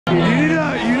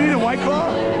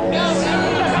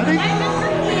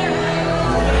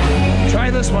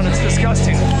this one, it's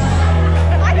disgusting. Enjoy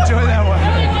that one.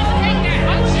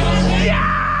 Yeah!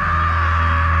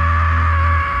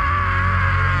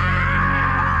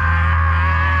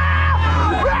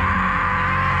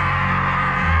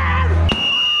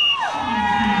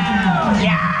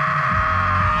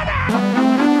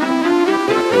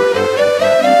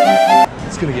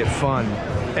 It's gonna get fun.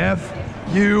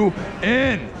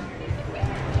 F-U-N.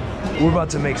 We're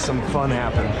about to make some fun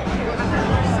happen.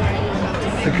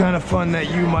 The kind of fun that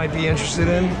you might be interested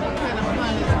in.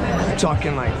 I'm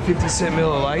talking like 50-cent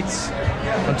Miller Lights.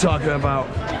 I'm talking about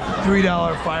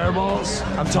 $3 fireballs.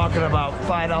 I'm talking about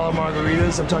 $5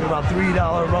 margaritas. I'm talking about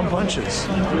 $3 rum punches.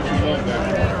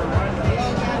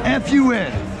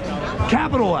 F-U-N.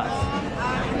 Capital F.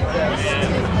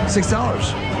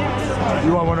 $6.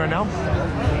 You want one right now?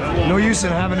 No use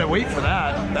in having to wait for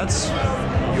that. That's,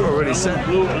 you already set.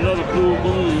 Another blue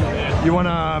moon. You want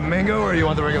a mango or you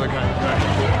want the regular kind?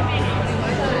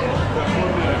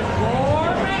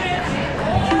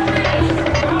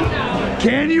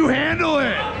 Can you handle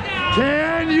it?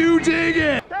 Can you dig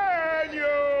it? Can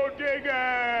you dig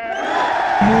it?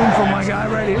 Moon for my guy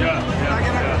right here. Yeah. Can I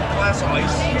get a glass of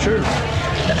ice? Sure.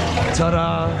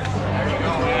 Ta-da.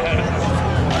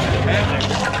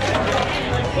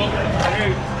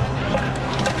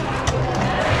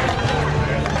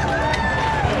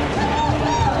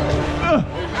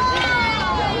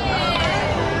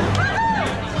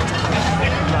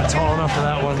 I'm not tall enough for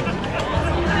that one.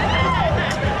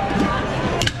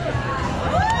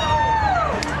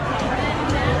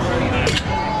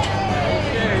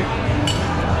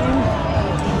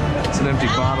 It's an empty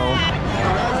bottle.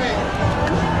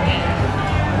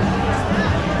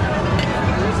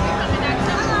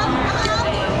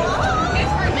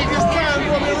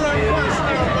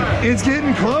 It's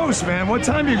getting close, man. What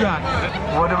time you got?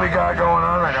 What do we got going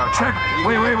on right now? Check.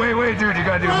 Wait, dude. You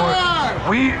gotta do more.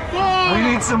 We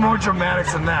need some more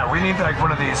dramatics than that. We need like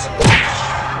one of these.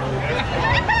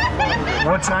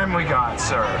 What time we got,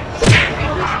 sir?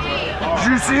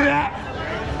 Did you see that?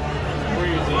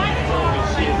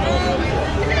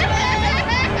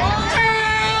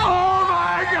 Oh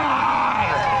my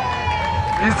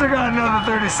God! You still got another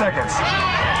 30 seconds.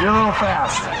 You're a little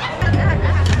fast.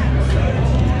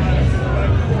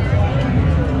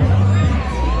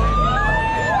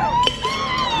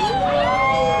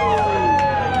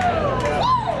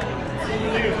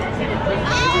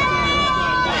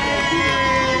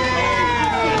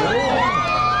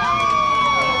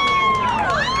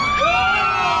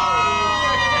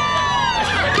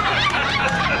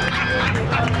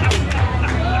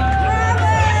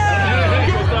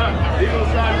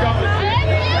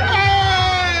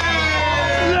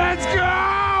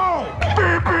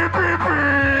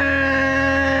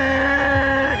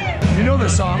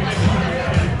 Song.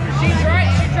 She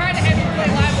tried to have you play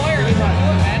live wire.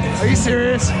 Are you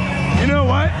serious? You know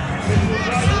what?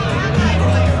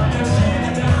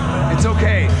 It's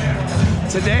okay.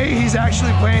 Today he's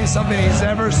actually playing something he's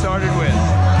never started with.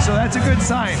 So that's a good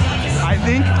sign. I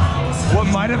think what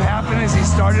might have happened is he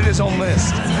started his own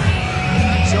list.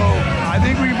 So I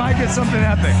think we might get something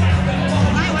epic.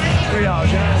 $3,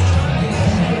 yeah.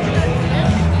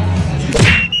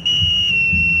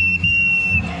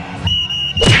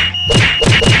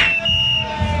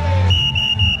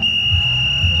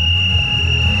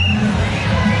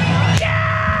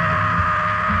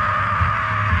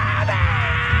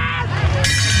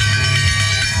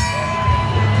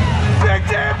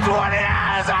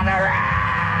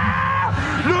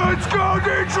 Let's go,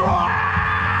 Detroit!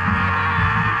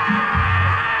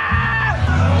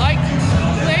 Like,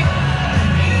 click,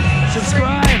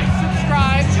 subscribe,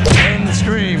 and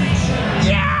scream.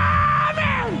 Yeah,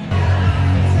 man!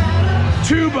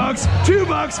 $2, $2,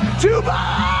 $2!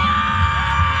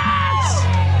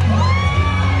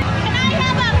 Can I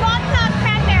have a vodka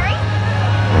cranberry?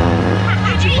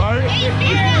 Did you fart? 8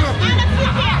 beer and a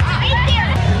fruit beer. 8 beer.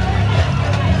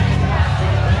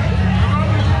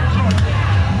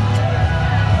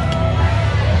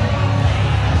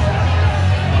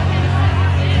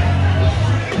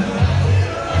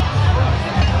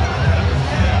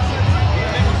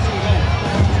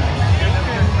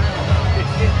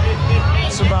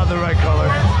 It's about the right color.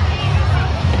 And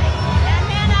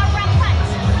then a rum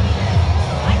punch.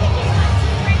 I think he's got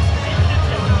some drinks.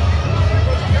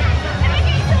 Can I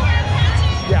get some rum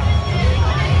punches? Yeah.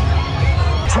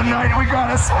 Tonight we got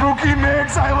a spooky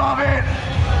mix. I love it.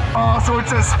 All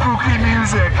sorts of spooky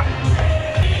music.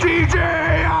 DJ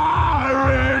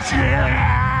Irish, yeah!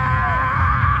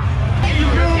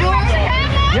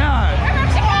 Yeah.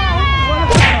 What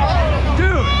the hell?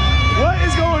 Dude, what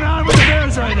is going on with the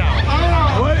Bears right now?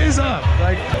 What is up?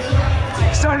 Like,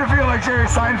 starting to feel like Jerry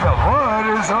Seinfeld. What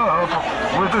is up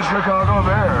with the Chicago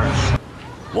Bears?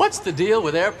 What's the deal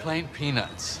with airplane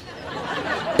peanuts?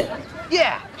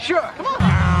 Yeah, sure. Come on.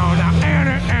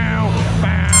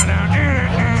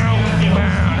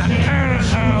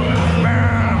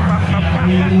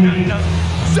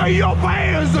 Say your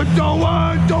prayers at the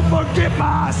one. Don't forget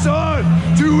my son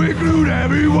to include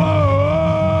everyone.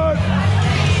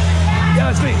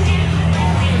 Yeah, that's me.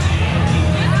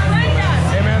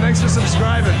 Hey man, thanks for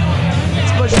subscribing.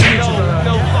 It's a pleasure to meet you, brother.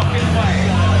 No fucking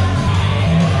way.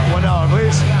 $1,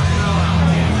 please. 6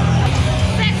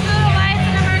 little lights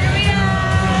and a margarita.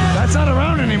 That's not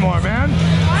around anymore, man.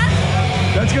 What?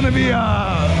 That's gonna be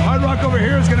Hard Rock over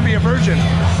here is gonna be a virgin.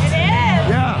 It is.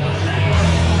 Yeah.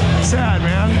 Sad,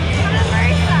 man. That's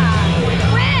very sad.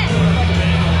 When?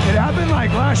 It happened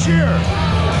like last year.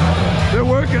 They're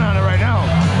working on it right now.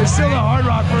 It's still the Hard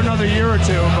Rock for another year or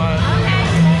two, but.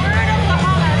 Okay. We're in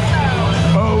Oklahoma,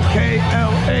 so.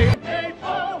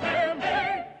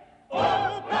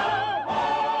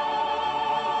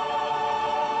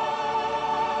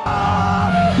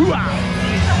 OKLA.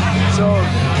 So,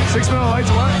 6 Miller Lights,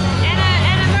 what? And a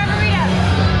margarita.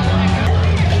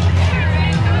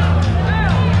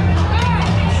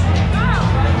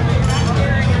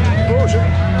 Oh, shit.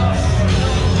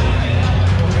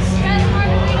 Best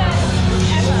margarita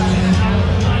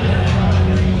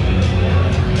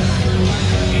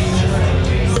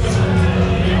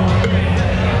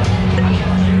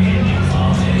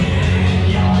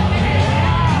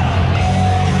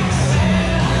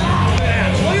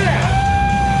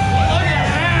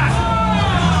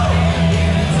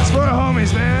It's for the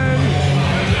homies, man.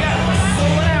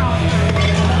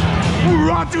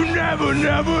 We're on to Never,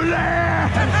 Never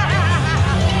Land.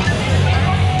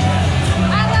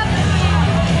 I love this man.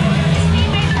 He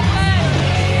makes it fun.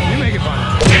 You make it fun.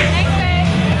 Thanks, babe.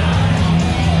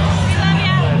 We love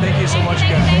ya. Thank you so much,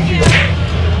 guys. Thank you.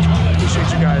 Appreciate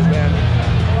you guys, man.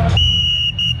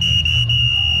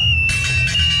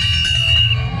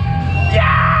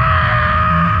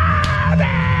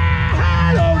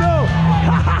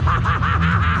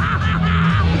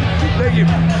 Thank you.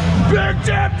 Big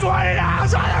tip, $20 on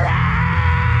the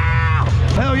round!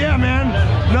 Hell yeah, man.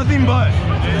 Nothing but.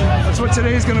 That's what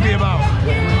today's gonna be about.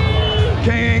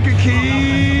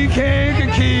 Kankakee,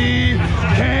 kankakee,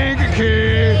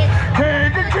 kankakee,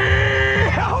 kankakee.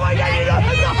 Oh my god, you know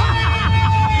that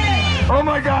song? Oh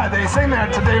my god, they sing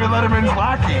that to David Letterman's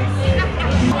Lackey.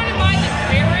 You want to buy the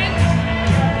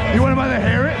carrots? You wanna buy the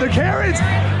carrot? The carrots?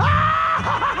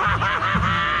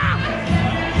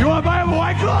 You wanna buy him a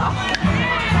White Claw?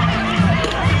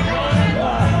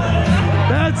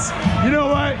 That's, you know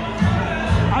what?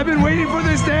 I've been waiting for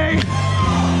this day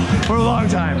for a long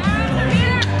time.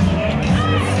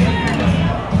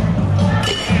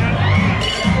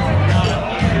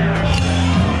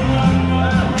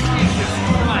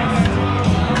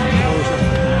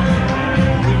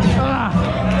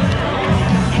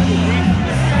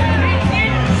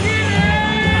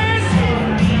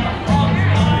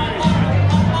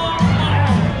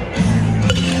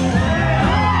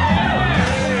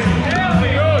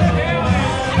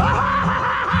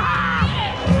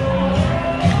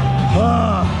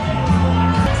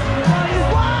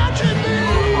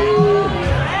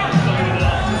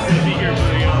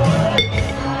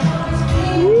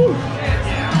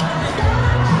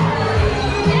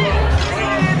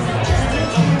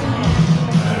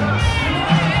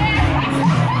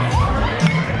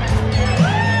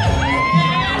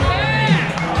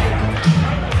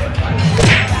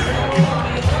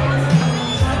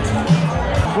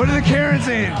 What are the Karens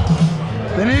eating?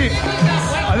 They need.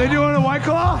 Are they doing a White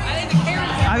Claw?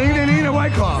 I think they need a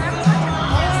White Claw.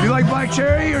 Do you like black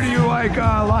cherry or do you like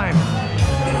lime?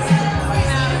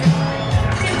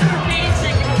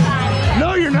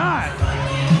 No, you're not.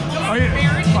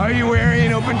 Are you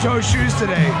wearing open-toe shoes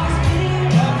today?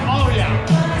 Oh, yeah.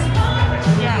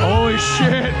 Holy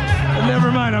shit.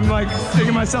 Never mind. I'm like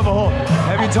digging myself a hole.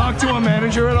 Have you talked to a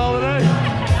manager at all today?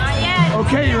 Not yet.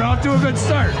 Okay, you're off to a good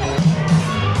start.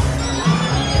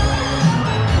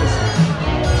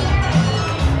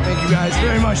 Thank you guys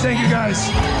very much. Thank you guys.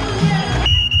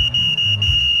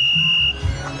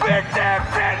 Big tip,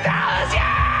 $10,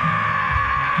 yeah!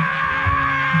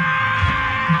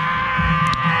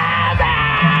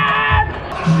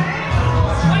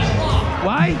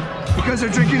 Why? Because they're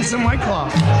drinking some White Claw.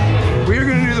 We are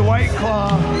going to do the White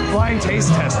Claw blind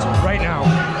taste test right now.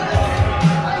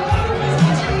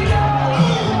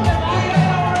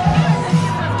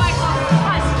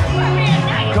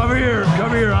 Cover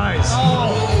your eyes.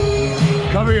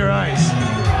 Cover your eyes.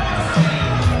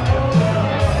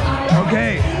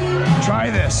 Okay, try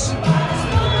this.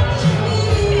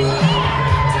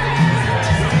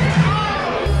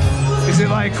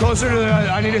 like closer to the,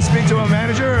 I need to speak to a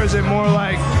manager, or is it more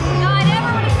like, No, I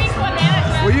never want to speak to a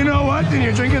manager. well, you know what? Then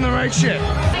you're drinking the right shit.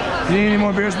 You need any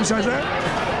more beers besides that?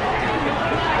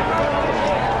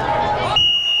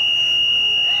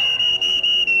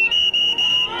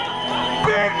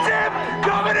 Big Tip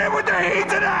coming in with the heat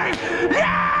tonight.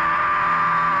 Yeah!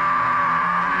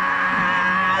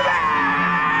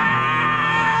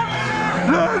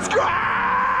 Let's go!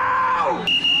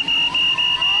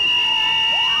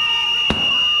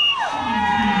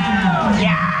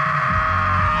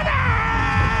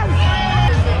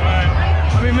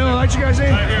 How many Miller Lights you guys need?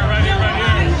 Right here, right here, right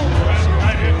here.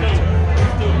 Right here, let's do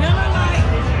it. Miller Lite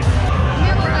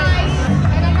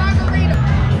and a margarita.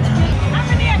 I'm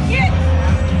in there, kid.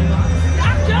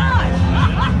 I'm done.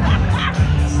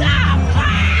 Stop.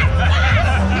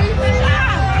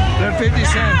 They're 50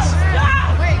 cents.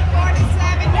 Wait,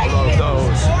 47. Love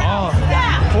those. Oh,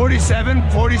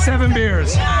 47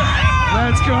 beers.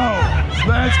 Let's go.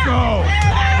 Let's go.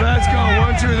 Let's go.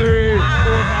 1, 2, 3, 4,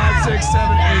 5, 6,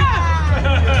 7, 8,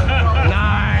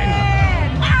 9.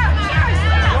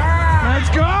 Let's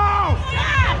go.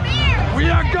 We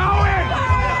are going.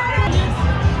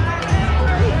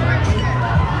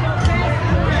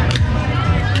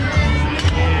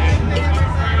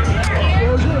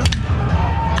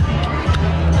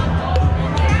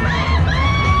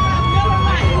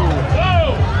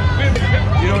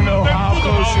 You don't know how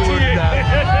close you were to that.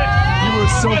 You were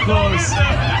so close.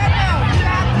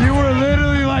 You were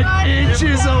literally like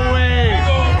inches away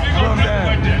from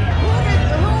that.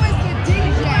 Who is the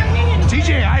DJ?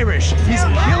 DJ Irish, he's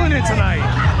killing it tonight.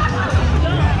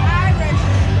 Irish.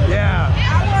 Yeah.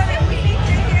 I wanted we need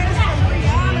to hear some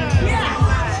Rihanna.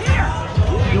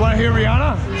 You want to hear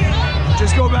Rihanna?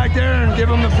 Just go back there and give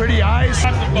him the pretty eyes.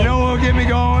 You know what will get me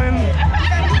going?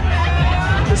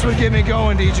 This would get me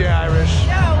going, DJ Irish.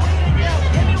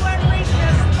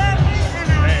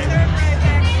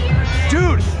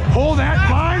 Dude, hold that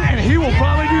line and he will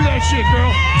probably do that shit,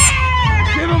 girl.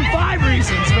 Give him 5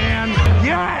 reasons, man.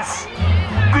 Yes!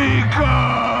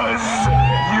 Because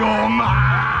you're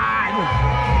mine.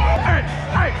 Hey,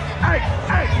 hey, hey,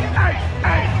 hey, hey,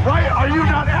 hey. Why are you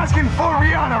not asking for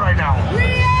Rihanna right now?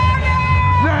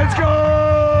 Rihanna! Let's go!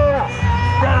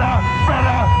 Bella,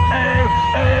 Bella, hey,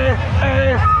 hey,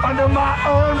 hey, under my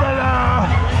umbrella.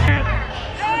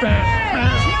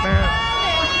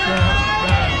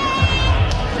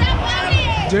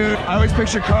 Dude, I always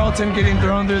picture Carlton getting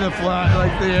thrown through the flat,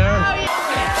 like the air.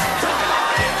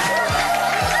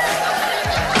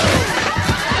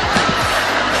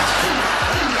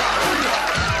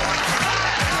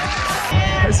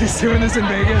 Is he doing this in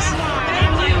Vegas?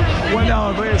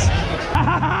 $1, please.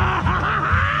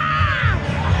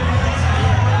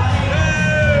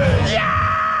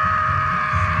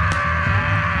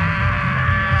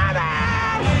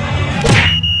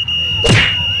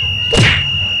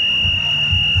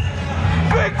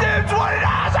 Big Tim, $20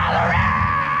 on the ring!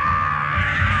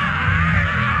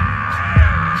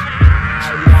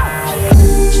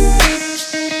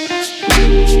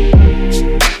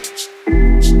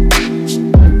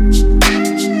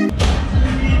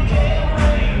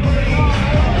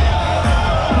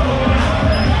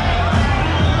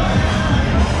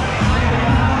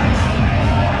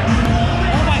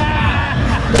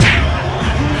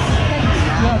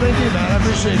 No, thank you, man. I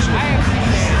appreciate you.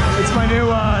 It's my new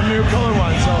color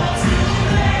one, so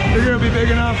figure it'll be big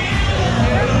enough.